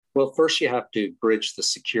Well, first you have to bridge the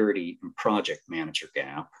security and project manager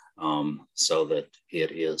gap, so that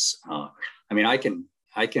it is. I can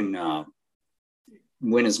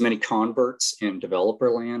win as many converts in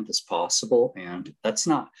developer land as possible, and that's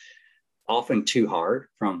not often too hard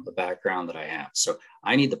from the background that I have. So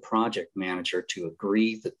I need the project manager to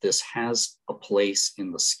agree that this has a place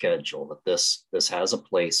in the schedule, that this has a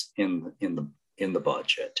place in the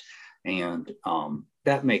budget, and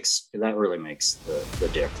that really makes the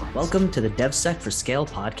difference. Welcome to the DevSec for Scale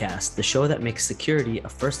podcast, the show that makes security a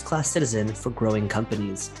first-class citizen for growing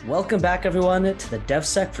companies. Welcome back, everyone, to the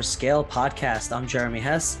DevSec for Scale podcast. I'm Jeremy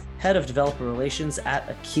Hess, head of developer relations at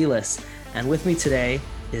Achilles, and with me today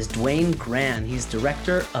is Duane Gran. He's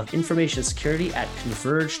Director of Information Security at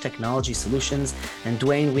Converge Technology Solutions. And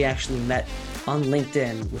Duane, we actually met on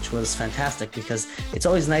LinkedIn, which was fantastic because it's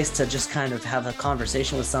always nice to just kind of have a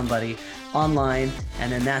conversation with somebody online, and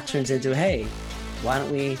then that turns into, hey, why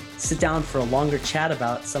don't we sit down for a longer chat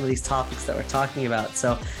about some of these topics that we're talking about?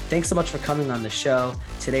 So thanks so much for coming on the show.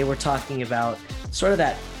 Today we're talking about sort of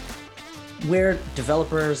that where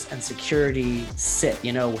developers and security sit,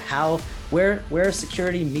 where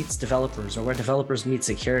security meets developers, or where developers meet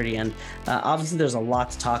security. And obviously there's a lot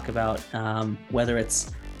to talk about, whether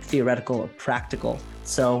it's theoretical or practical.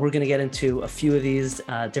 So we're going to get into a few of these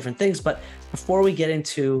different things. But before we get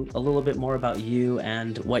into a little bit more about you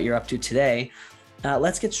and what you're up to today,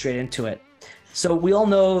 let's get straight into it. So we all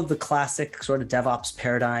know the classic sort of DevOps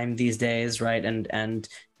paradigm these days, right? And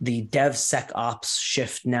the DevSecOps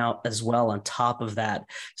shift now as well on top of that.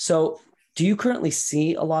 So do you currently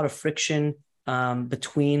see a lot of friction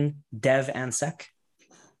between dev and sec?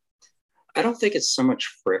 I don't think it's so much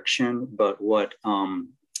friction, but what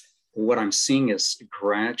I'm seeing is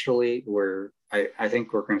gradually where I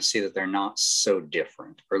think we're going to see that they're not so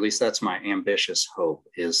different, or at least that's my ambitious hope,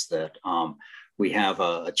 is that we have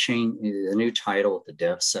a new title at the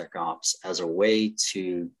DevSecOps as a way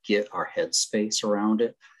to get our headspace around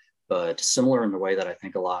it. But similar in the way that I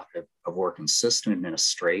think a lot of work in system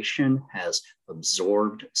administration has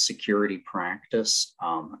absorbed security practice,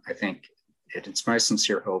 I think it's my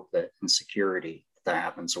sincere hope that in security that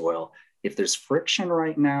happens well. If there's friction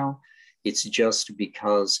right now, it's just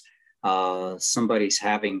because somebody's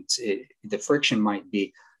the friction might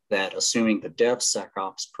be that assuming the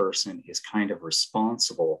DevSecOps person is kind of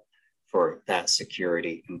responsible for that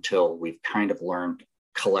security until we've kind of learned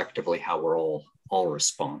collectively how we're all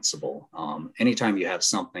responsible. Anytime you have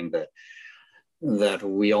something that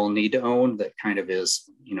we all need to own, that kind of is,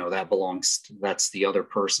 that's the other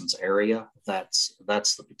person's area, that's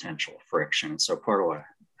the potential friction. And so part of what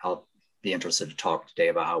I'll be interested to talk today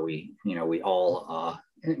about how we all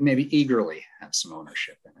maybe eagerly have some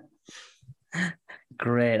ownership in it.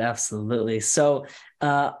 Great, absolutely. So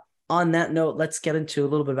on that note, let's get into a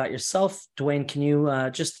little bit about yourself. Duane, can you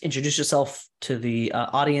just introduce yourself to the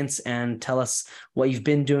audience and tell us what you've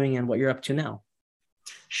been doing and what you're up to now?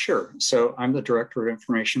 Sure. So I'm the Director of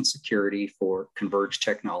Information Security for Converge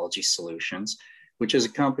Technology Solutions, which is a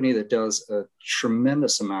company that does a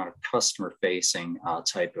tremendous amount of customer-facing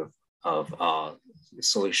type of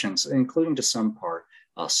solutions, including to some part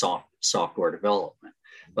software development.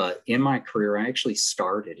 But in my career, I actually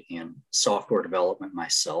started in software development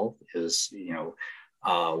myself. Is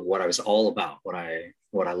what I was all about, what I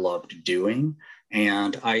loved doing,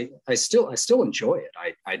 and I still enjoy it.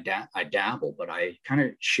 I dabble, but I kind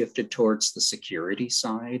of shifted towards the security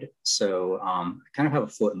side. So I kind of have a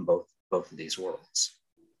foot in both of these worlds.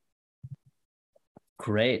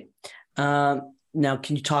 Great. Now,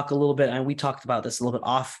 can you talk a little bit? And we talked about this a little bit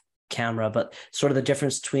off camera, but sort of the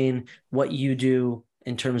difference between what you do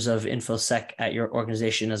in terms of InfoSec at your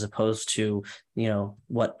organization as opposed to,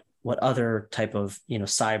 what other type of,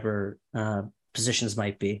 cyber positions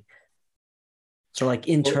might be. So like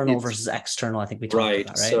internal versus external, I think we talked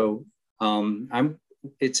about, right? So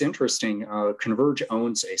it's interesting. Converge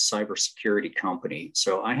owns a cybersecurity company.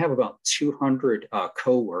 So I have about 200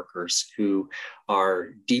 coworkers who are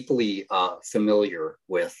deeply familiar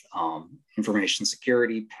with information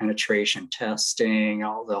security, penetration testing,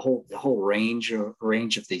 the whole range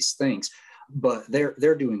of these things. But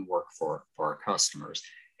they're doing work for our customers,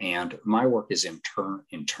 and my work is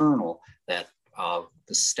internal. That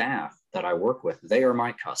the staff that I work with, they are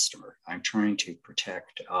my customer. I'm trying to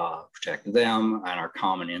protect them and our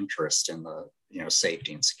common interest in the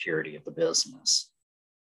safety and security of the business.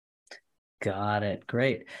 Got it.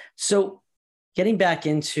 Great. So getting back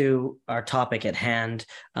into our topic at hand,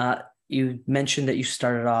 you mentioned that you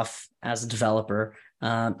started off as a developer.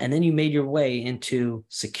 and then you made your way into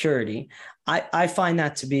security. I find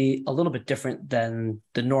that to be a little bit different than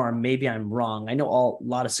the norm. Maybe I'm wrong. I know a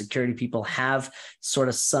lot of security people have sort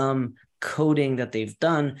of some coding that they've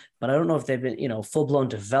done, but I don't know if they've been, full-blown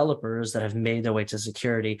developers that have made their way to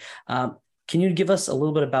security. Can you give us a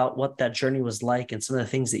little bit about what that journey was like and some of the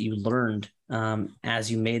things that you learned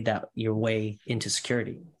as you made that your way into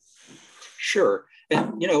security? Sure.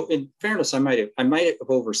 And, in fairness, I might have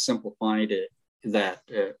oversimplified it, that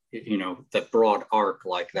broad arc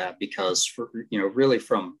like that, because really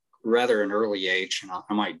from rather an early age, and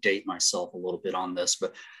I might date myself a little bit on this,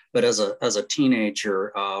 but as a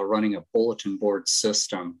teenager running a bulletin board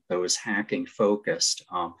system that was hacking focused,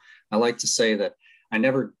 I like to say that I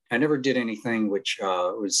never did anything which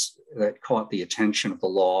that caught the attention of the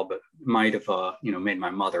law, but might have made my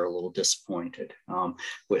mother a little disappointed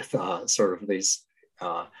with sort of these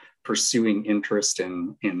pursuing interest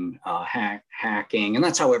in hacking. And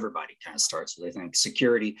that's how everybody kind of starts. They think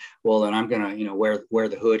security, well, then I'm going to wear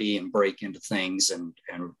the hoodie and break into things and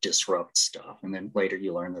disrupt stuff. And then later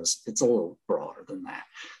you learn this, it's a little broader than that.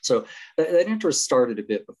 So that interest started a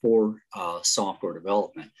bit before software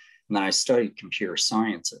development. And then I studied computer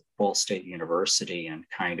science at Ball State University, and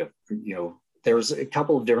kind of, there was a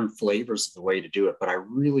couple of different flavors of the way to do it, but I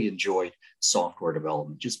really enjoyed software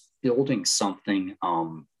development, just building something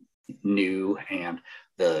new, and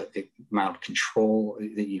the amount of control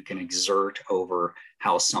that you can exert over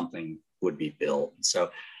how something would be built. So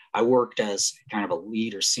I worked as kind of a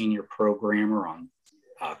lead or senior programmer on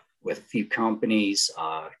with a few companies.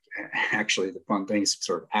 Actually, the fun thing is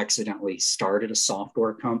sort of accidentally started a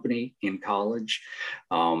software company in college.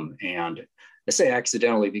 And I say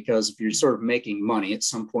accidentally because if you're sort of making money, at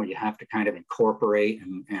some point you have to kind of incorporate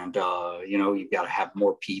and you've got to have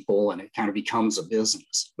more people, and it kind of becomes a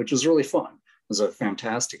business, which was really fun. It was a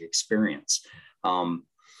fantastic experience.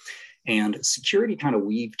 And security kind of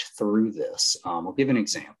weaved through this. I'll give an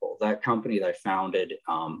example. That company that I founded,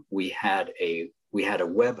 we had a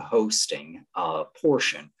web hosting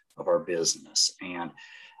portion of our business, and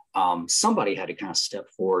somebody had to kind of step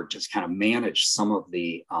forward, just kind of manage some of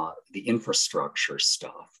the infrastructure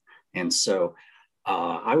stuff. And so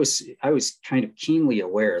I was kind of keenly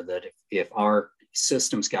aware that if our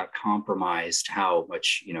systems got compromised, how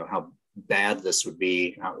bad this would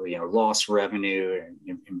be, lost revenue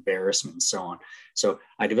and embarrassment and so on. So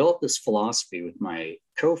I developed this philosophy with my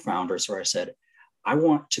co-founders where I said, I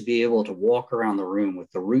want to be able to walk around the room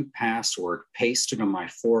with the root password pasted on my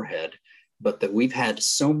forehead, but that we've had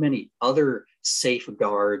so many other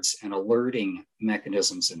safeguards and alerting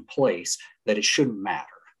mechanisms in place that it shouldn't matter.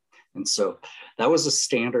 And so that was a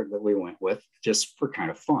standard that we went with just for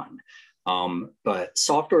kind of fun. But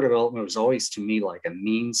software development was always to me like a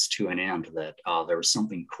means to an end, that there was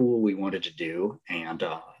something cool we wanted to do, and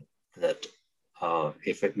that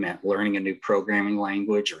if it meant learning a new programming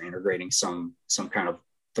language or integrating some kind of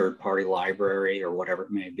third-party library or whatever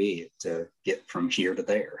it may be to get from here to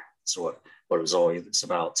there. So what it was always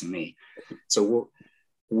about to me. So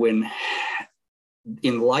when,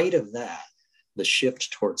 in light of that, the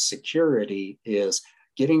shift towards security is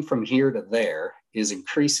getting from here to there is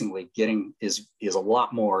increasingly is a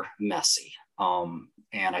lot more messy. And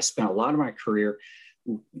I spent a lot of my career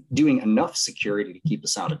doing enough security to keep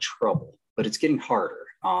us out of trouble, but it's getting harder.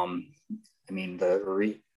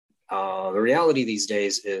 The reality these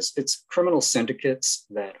days is it's criminal syndicates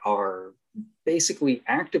that are basically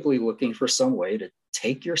actively looking for some way to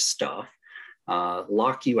take your stuff,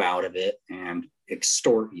 lock you out of it, and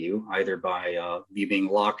extort you either by you being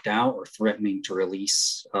locked out or threatening to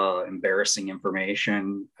release embarrassing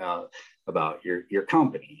information about your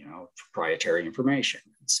company, proprietary information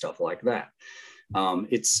and stuff like that.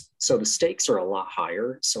 So the stakes are a lot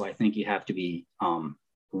higher. So I think you have to be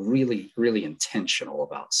really, really intentional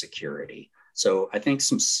about security. So I think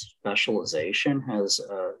some specialization has,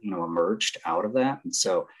 emerged out of that. And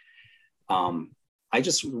so I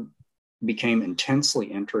just became intensely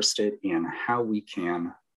interested in how we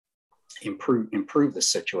can improve the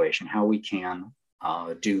situation, how we can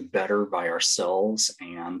do better by ourselves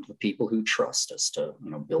and the people who trust us to,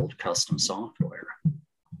 build custom software.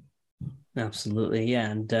 Absolutely. Yeah.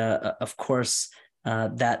 And of course,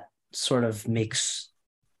 that sort of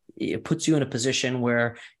puts you in a position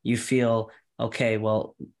where you feel, okay,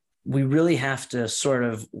 well, we really have to sort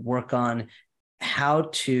of work on how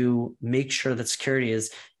to make sure that security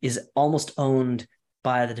is almost owned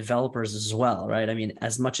by the developers as well, right? I mean,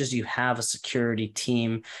 as much as you have a security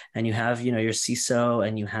team and you have, your CISO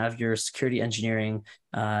and you have your security engineering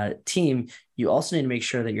team, you also need to make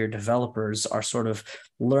sure that your developers are sort of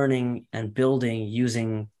learning and building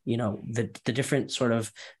using the different sort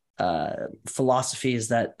of philosophies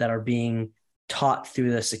that are being taught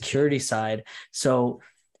through the security side. So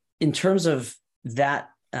in terms of that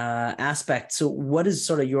aspect, so what is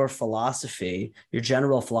sort of your philosophy, your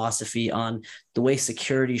general philosophy on the way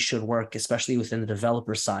security should work, especially within the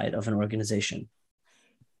developer side of an organization?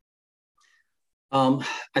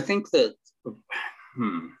 I think that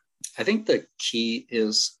I think the key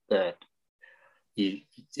is that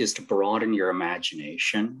is to broaden your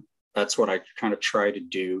imagination. That's what I kind of try to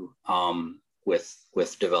do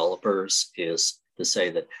with developers, is to say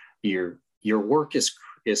that your work is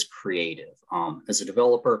creative. As a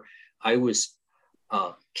developer, I was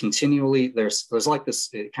continually there's like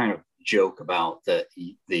this kind of joke about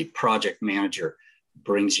the project manager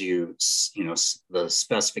brings you the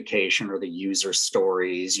specification or the user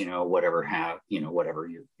stories, whatever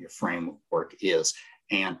your framework is,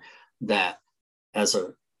 and that as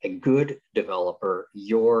a good developer,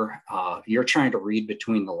 you're trying to read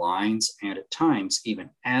between the lines and at times even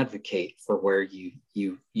advocate for where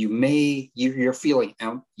you're feeling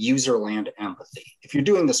user land empathy. If you're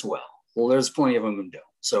doing this well, there's plenty of them who don't.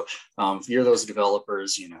 So if you're those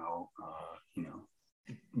developers,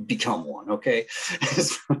 become one. Okay,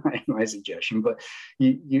 that's my suggestion. But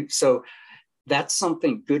so that's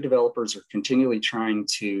something good developers are continually trying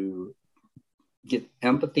to get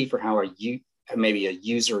empathy for how maybe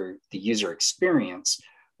the user experience.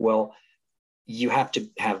 Well, you have to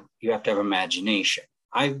have imagination.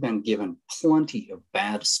 I've been given plenty of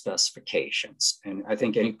bad specifications, and I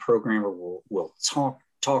think any programmer will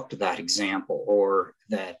talk to that example, or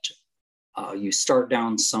that you start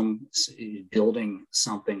down building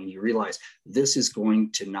something and you realize this is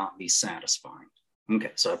going to not be satisfying.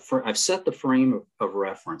 Okay, so I've set the frame of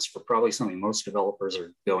reference for probably something most developers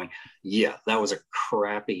are going, yeah, that was a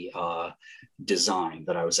crappy design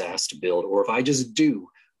that I was asked to build. Or if I just do,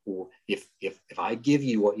 if I give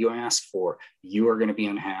you what you asked for, you are going to be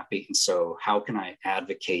unhappy. And so how can I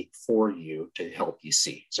advocate for you to help you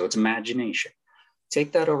see? So it's imagination.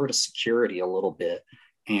 Take that over to security a little bit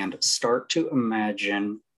and start to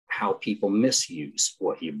imagine how people misuse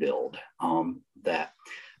what you build.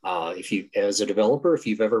 If you, as a developer, if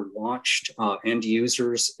you've ever watched end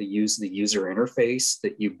users use the user interface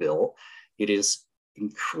that you built, it is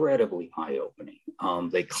incredibly eye-opening.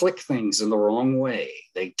 They click things in the wrong way.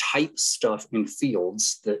 They type stuff in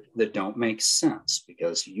fields that don't make sense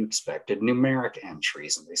because you expected numeric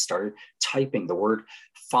entries, and they started typing the word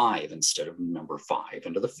 5 instead of number 5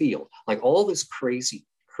 into the field. Like all this crazy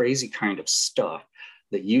kind of stuff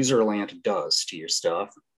that userland does to your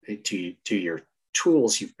stuff, to your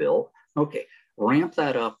tools you've built. Okay, ramp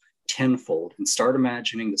that up tenfold and start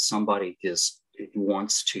imagining that somebody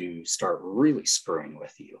wants to start really screwing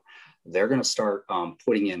with you. They're going to start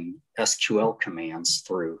putting in SQL commands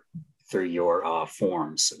through your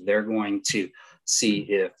forms. They're going to see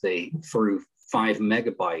if they threw 5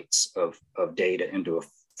 megabytes of data into a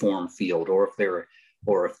form field, or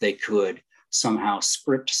if they could somehow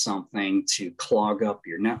script something to clog up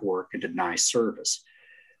your network and deny service.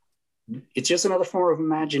 It's just another form of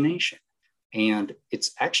imagination. And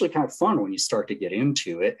it's actually kind of fun when you start to get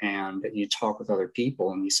into it and you talk with other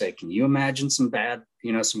people and you say, can you imagine some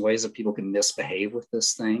ways that people can misbehave with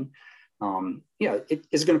this thing? It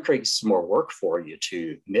is going to create some more work for you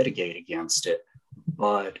to mitigate against it.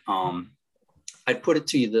 But I'd put it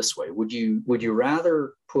to you this way. Would you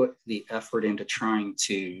rather put the effort into trying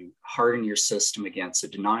to harden your system against a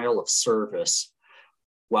denial of service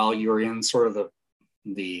while you're in sort of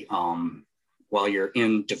while you're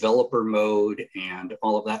in developer mode and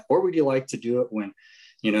all of that? Or would you like to do it when,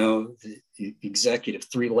 the executive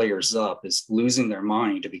 3 layers up is losing their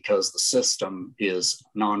mind because the system is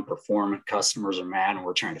non-performant, customers are mad, and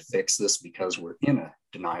we're trying to fix this because we're in a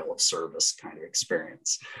denial of service kind of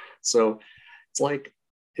experience? So it's like,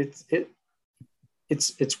 it's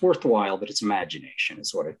worthwhile, but it's imagination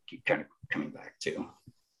is what I keep kind of coming back to.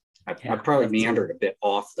 I probably meandered a bit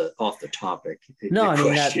off the topic. No, I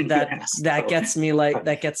mean that gets me like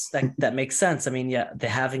that makes sense. I mean, yeah,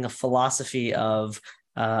 having a philosophy of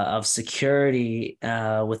security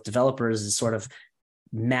with developers is sort of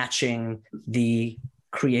matching the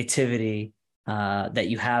creativity that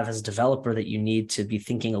you have as a developer, that you need to be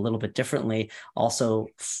thinking a little bit differently. Also,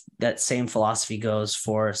 that same philosophy goes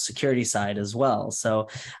for security side as well. So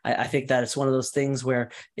I think that it's one of those things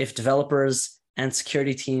where if developers and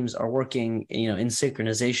security teams are working, in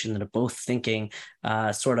synchronization, that are both thinking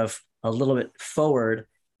sort of a little bit forward,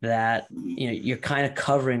 that you're kind of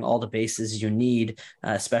covering all the bases you need,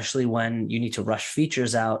 especially when you need to rush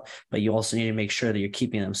features out, but you also need to make sure that you're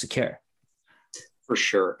keeping them secure. For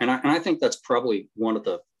sure. And I think that's probably one of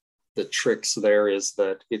the the tricks there is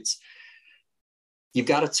that you've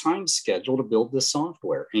got a time schedule to build this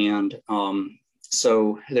software. And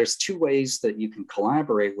so there's two ways that you can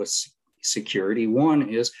collaborate with security. One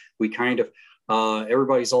is we kind of,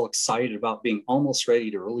 everybody's all excited about being almost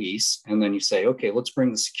ready to release. And then you say, okay, let's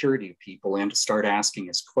bring the security people in to start asking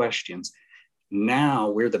us questions. Now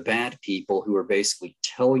we're the bad people who are basically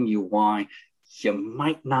telling you why you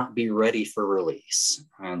might not be ready for release.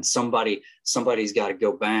 And somebody's got to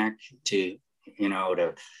go back to,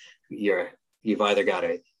 you've either got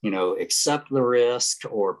to, accept the risk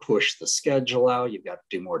or push the schedule out. You've got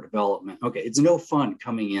to do more development. Okay, it's no fun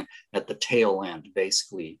coming in at the tail end,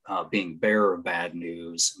 basically being bearer of bad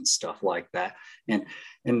news and stuff like that.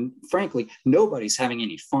 And frankly, nobody's having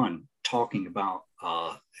any fun talking about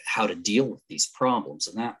how to deal with these problems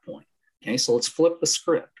at that point. Okay, so let's flip the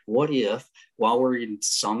script. What if, while we're in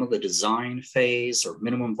some of the design phase or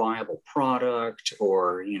minimum viable product,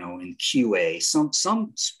 or in QA,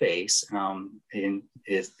 some space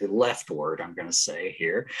is the leftward, I'm going to say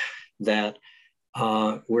here, that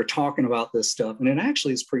we're talking about this stuff, and it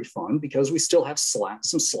actually is pretty fun because we still have some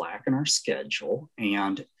slack in our schedule,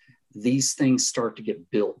 and these things start to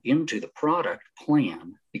get built into the product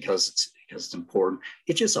plan because it's important.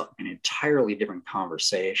 It's just an entirely different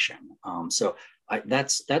conversation. So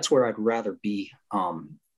that's where I'd rather be,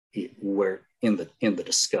 where in the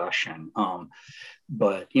discussion.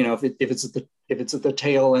 But if it's at the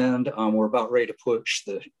tail end, we're about ready to push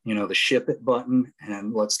the ship it button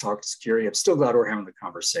and let's talk security. I'm still glad we're having the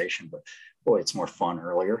conversation, but boy, it's more fun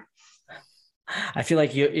earlier. I feel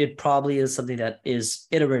like it probably is something that is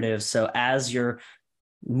iterative. So as you're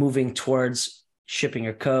moving towards shipping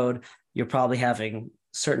your code, you're probably having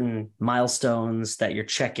certain milestones that you're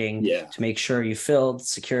checking to make sure you filled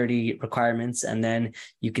security requirements, and then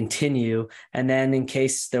you continue. And then in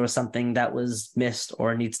case there was something that was missed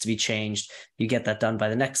or needs to be changed, you get that done by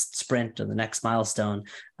the next sprint or the next milestone.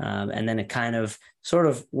 And then it kind of sort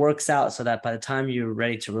of works out so that by the time you're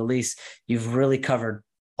ready to release, you've really covered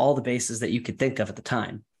all the bases that you could think of at the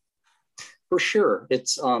time. For sure.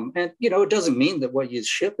 It's and it doesn't mean that what you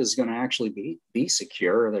ship is going to actually be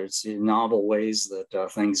secure. There's novel ways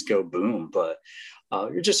that things go boom, but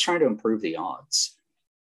you're just trying to improve the odds.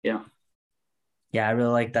 Yeah. Yeah, I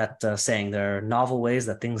really like that saying. There are novel ways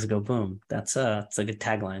that things go boom. That's a good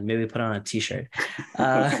tagline. Maybe put on a t-shirt.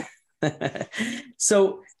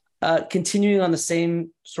 So continuing on the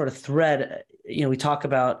same sort of thread, we talk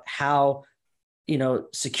about how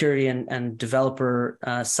security and developer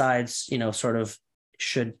sides, sort of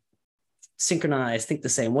should synchronize, think the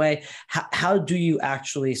same way. How do you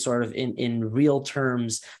actually sort of in real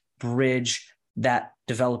terms bridge that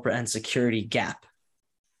developer and security gap?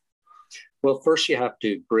 Well, first you have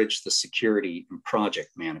to bridge the security and project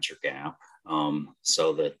manager gap,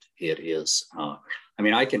 so that it is,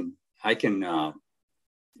 I can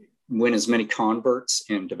win as many converts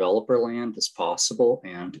in developer land as possible.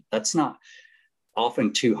 And that's not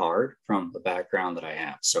often too hard from the background that I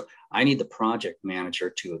have. So I need the project manager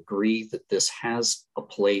to agree that this has a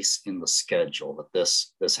place in the schedule, that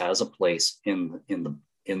this has a place in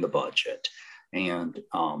the budget, and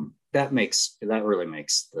that really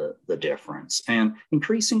makes the difference. And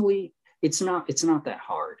increasingly, it's not that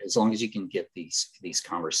hard as long as you can get these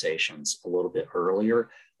conversations a little bit earlier.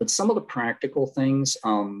 But some of the practical things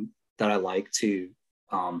that I like to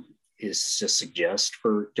is to suggest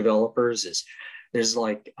for developers is, there's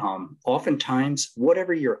oftentimes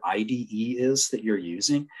whatever your IDE is that you're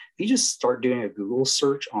using, if you just start doing a Google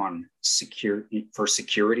search on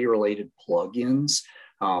security related plugins,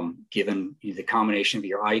 given the combination of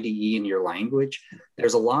your IDE and your language,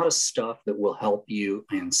 there's a lot of stuff that will help you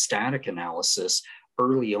in static analysis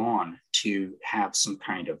early on to have some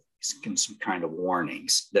kind of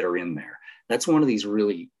warnings that are in there. That's one of these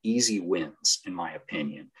really easy wins, in my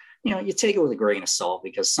opinion. You take it with a grain of salt,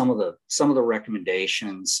 because some of the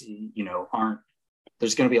recommendations, aren't,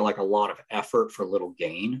 there's going to be a lot of effort for little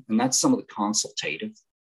gain. And that's some of the consultative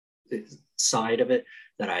side of it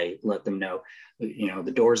that I let them know,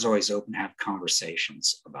 the door's always open to have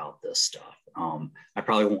conversations about this stuff. I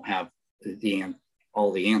probably won't have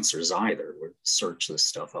all the answers either. We'll search this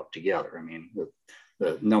stuff up together. I mean,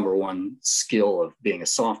 the number one skill of being a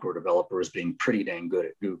software developer is being pretty dang good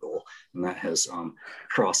at Google. And that has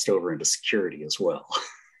crossed over into security as well.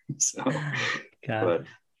 So, but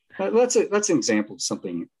that's an example of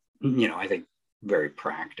something, I think very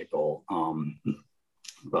practical.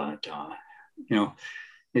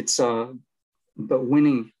 It's, but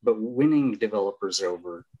winning developers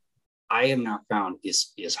over, I have not found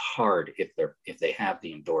is hard if they have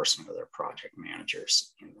the endorsement of their project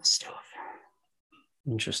managers in this stuff.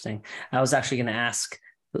 Interesting. I was actually going to ask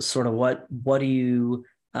sort of what do you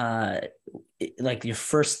like your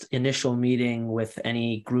first initial meeting with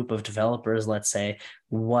any group of developers, let's say,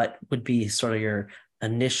 what would be sort of your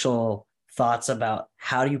initial thoughts about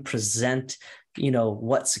how do you present,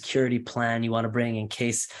 what security plan you want to bring in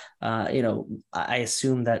case, I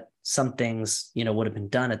assume that some things, would have been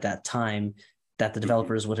done at that time that the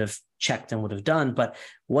developers would have checked and would have done. But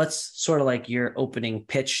what's sort of like your opening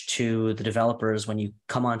pitch to the developers when you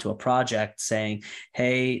come onto a project saying,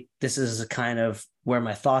 hey, this is a kind of where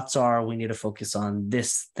my thoughts are. We need to focus on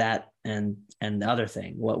this, that, and the other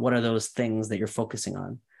thing. What are those things that you're focusing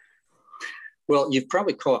on? Well, you've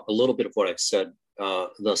probably caught a little bit of what I've said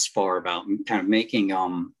thus far about kind of making,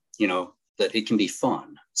 that it can be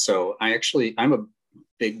fun. So I'm a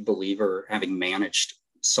big believer, having managed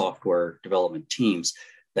software development teams,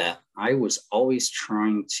 that I was always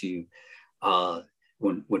trying to,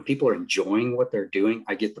 when people are enjoying what they're doing,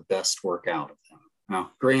 I get the best work out of them.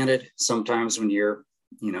 Now, granted, sometimes when you're,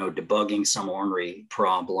 debugging some ornery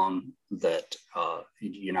problem that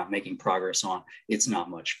you're not making progress on, it's not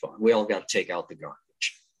much fun. We all got to take out the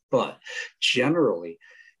garbage. But generally,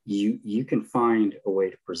 you can find a way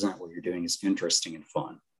to present what you're doing as interesting and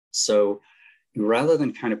fun. So rather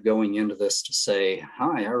than kind of going into this to say,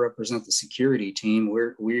 hi, I represent the security team,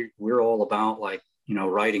 we're all about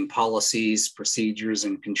writing policies, procedures,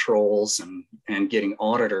 and controls, and getting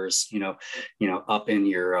auditors, up in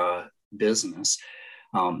your business.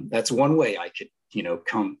 That's one way I could,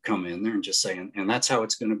 come in there and just say, and that's how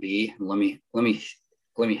it's going to be. And let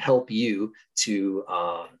me help you to,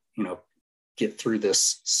 get through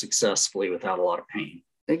this successfully without a lot of pain.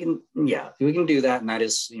 We can do that, and that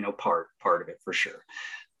is, part of it for sure.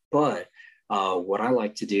 But what I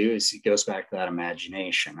like to do is, it goes back to that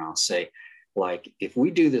imagination. I'll say, if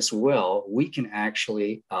we do this well, we can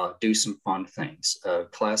actually do some fun things. A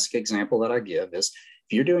classic example that I give is,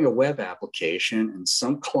 if you're doing a web application and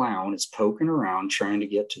some clown is poking around trying to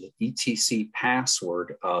get to the etc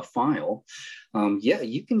password file,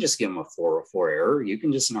 you can just give them a 404 error. You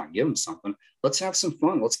can just not give them something. Let's have some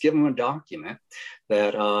fun. Let's give them a document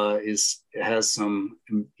that has some,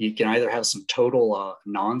 you can either have some total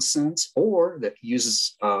nonsense, or that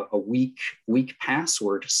uses a weak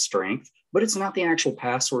password strength, but it's not the actual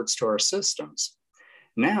passwords to our systems.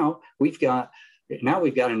 Now we've got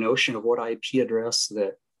a notion of what IP address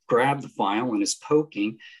that grabbed the file and is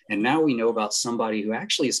poking. And now we know about somebody who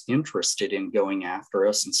actually is interested in going after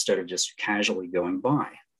us instead of just casually going by.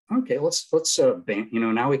 Okay, let's ban,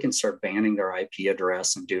 now we can start banning their IP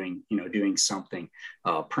address and doing something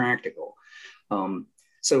practical.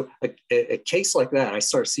 So a case like that, I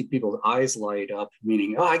start to see people's eyes light up,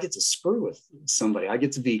 meaning, I get to screw with somebody. I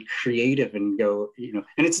get to be creative and go,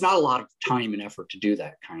 and it's not a lot of time and effort to do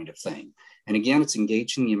that kind of thing. And again, it's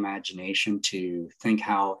engaging the imagination to think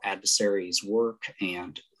how adversaries work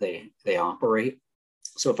and they operate.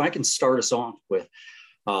 So if I can start us off with,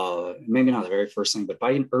 maybe not the very first thing, but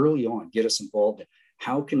by early on, get us involved in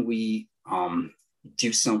how can we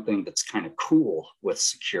do something that's kind of cool with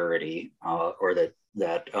security, or that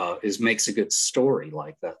makes a good story,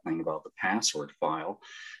 like that thing about the password file,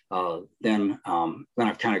 then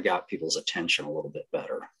I've kind of got people's attention a little bit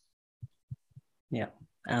better. Yeah,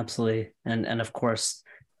 absolutely. And of course,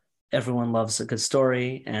 everyone loves a good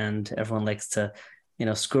story, and everyone likes to,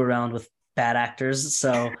 screw around with bad actors.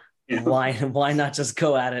 So why not just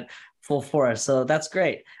go at it full force? So that's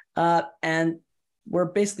great. And we're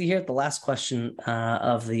basically here at the last question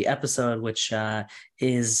of the episode, which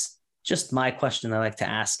is just my question I like to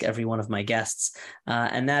ask every one of my guests.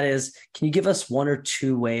 And that is, can you give us one or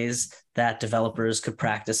two ways that developers could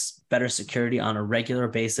practice better security on a regular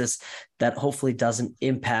basis that hopefully doesn't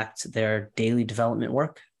impact their daily development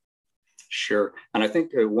work? Sure. And I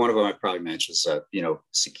think one of them I probably mentioned is that,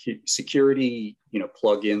 security,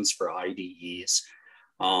 plugins for IDEs.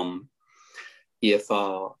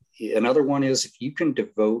 Another one is, if you can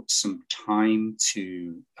devote some time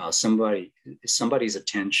to somebody's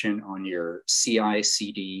attention on your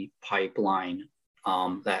CI/CD pipeline,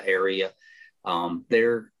 that area,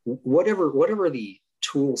 whatever the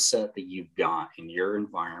tool set that you've got in your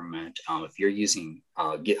environment, if you're using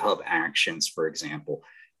GitHub Actions, for example,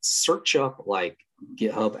 search up like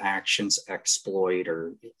GitHub Actions exploit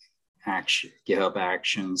or GitHub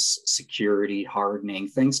Actions security hardening,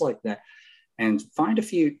 things like that. And find a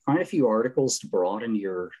few articles to broaden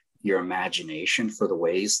your imagination for the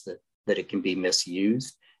ways that it can be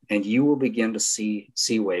misused, and you will begin to see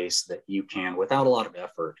ways that you can, without a lot of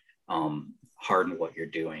effort, harden what you're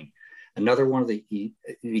doing. Another one of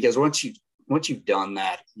because once once you've done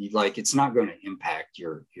that, it's not going to impact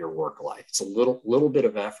your work life. It's a little bit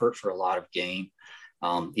of effort for a lot of gain.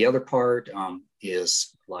 The other part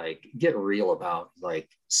is get real about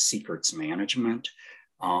secrets management.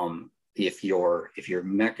 If your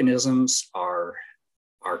mechanisms are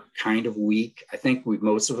kind of weak, I think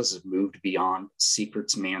most of us have moved beyond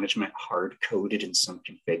secrets management, hard coded in some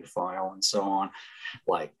config file and so on.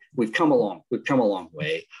 We've come a long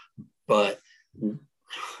way, but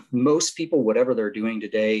most people, whatever they're doing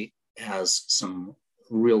today, has some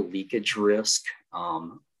real leakage risk.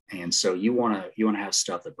 And so you want to have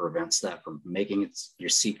stuff that prevents that from making your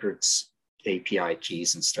secrets, API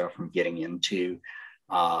keys and stuff from getting into,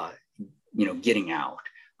 getting out.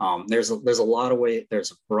 There's a lot of ways.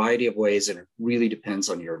 There's a variety of ways, and it really depends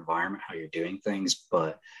on your environment, how you're doing things.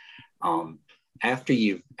 But after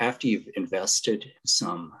you've invested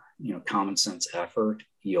some common sense effort,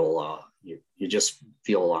 you just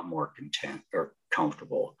feel a lot more content or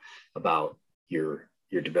comfortable about your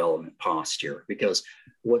development posture, because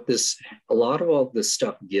a lot of all this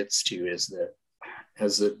stuff gets to is that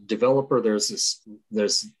as a developer, there's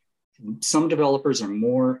some developers are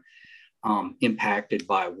more impacted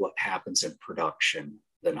by what happens in production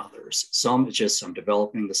than others. Some it's just I'm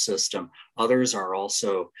developing the system. Others are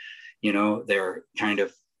also, they're kind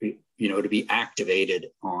of, to be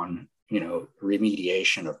activated on,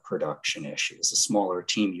 remediation of production issues. The smaller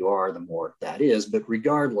team you are, the more that is. But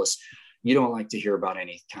regardless, you don't like to hear about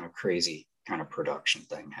any kind of crazy kind of production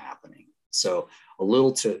thing happening. So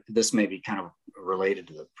this may be kind of related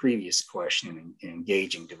to the previous question in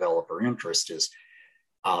engaging developer interest is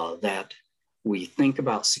that we think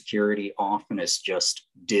about security often as just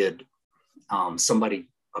did somebody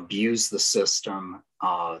abuse the system,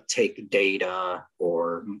 take data,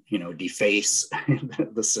 or deface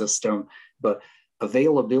the system. But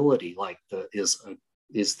availability, there's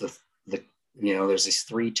these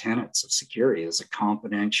three tenets of security: is a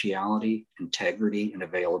confidentiality, integrity, and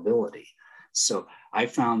availability. So I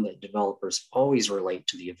found that developers always relate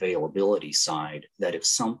to the availability side, that if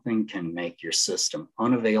something can make your system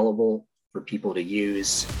unavailable for people to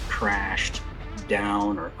use, crashed,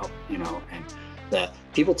 down, or up, and that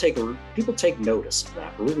people take notice of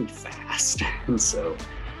that really fast. And so,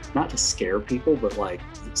 not to scare people, but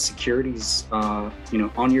security's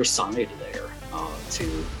on your side there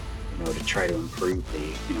to try to improve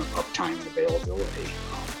the uptime and availability.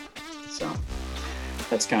 So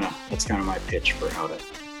that's kind of my pitch for how to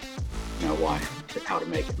how to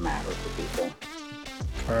make it matter for people.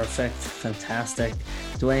 Perfect. Fantastic.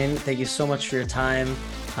 Duane, thank you so much for your time.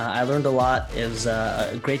 I learned a lot. It was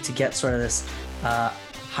great to get sort of this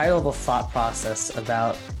high level thought process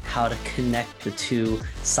about how to connect the two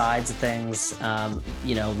sides of things,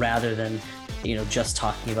 rather than, just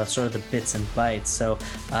talking about sort of the bits and bytes. So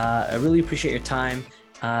I really appreciate your time.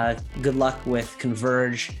 Good luck with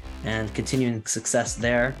Converge and continuing success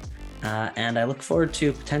there. And I look forward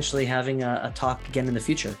to potentially having a talk again in the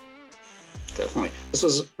future. Definitely. This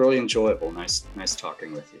was really enjoyable. Nice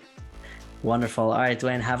talking with you. Wonderful. All right,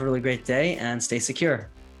 Duane, have a really great day and stay secure.